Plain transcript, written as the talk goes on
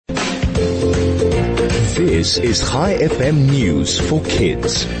This is ChaiFM News for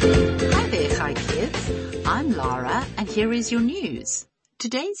Kids. Hi there, Chai Kids. I'm Lara, and here is your news.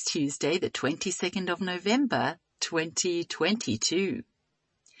 Today's Tuesday, the 22nd of November, 2022.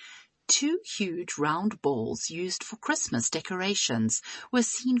 Two huge round balls used for Christmas decorations were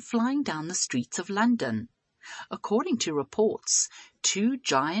seen flying down the streets of London. According to reports, two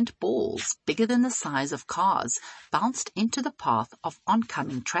giant balls bigger than the size of cars bounced into the path of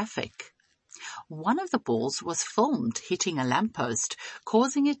oncoming traffic. One of the balls was filmed hitting a lamppost,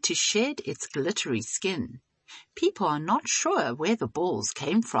 causing it to shed its glittery skin. People are not sure where the balls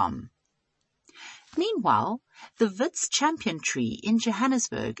came from. Meanwhile, the Wits champion tree in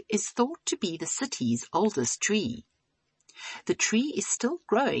Johannesburg is thought to be the city's oldest tree. The tree is still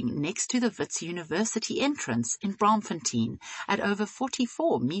growing next to the Wits University entrance in Braamfontein at over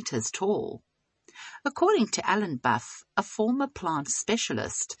 44 meters tall. According to Alan Buff, a former plant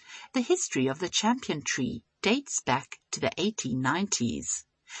specialist, the history of the champion tree dates back to the 1890s.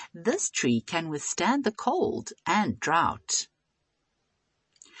 This tree can withstand the cold and drought.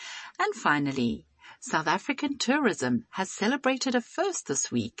 And finally, South African tourism has celebrated a first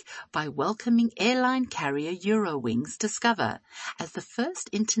this week by welcoming airline carrier Eurowings Discover as the first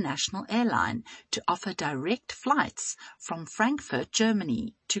international airline to offer direct flights from Frankfurt,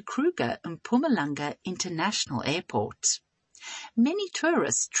 Germany to Kruger Mpumalanga International Airport. Many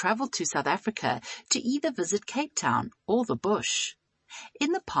tourists travel to South Africa to either visit Cape Town or the bush.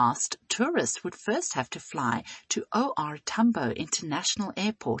 In the past, tourists would first have to fly to OR Tambo International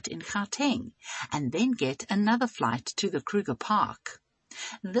Airport in Gauteng and then get another flight to the Kruger Park.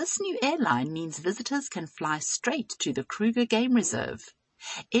 This new airline means visitors can fly straight to the Kruger Game Reserve.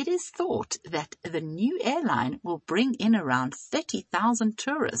 It is thought that the new airline will bring in around 30,000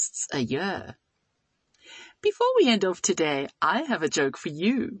 tourists a year. Before we end off today, I have a joke for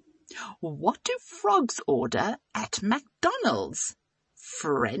you. What do frogs order at McDonald's?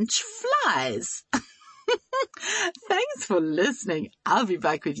 French flies. Thanks for listening. I'll be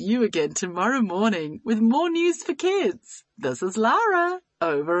back with you again tomorrow morning with more news for kids. This is Lara,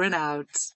 over and out.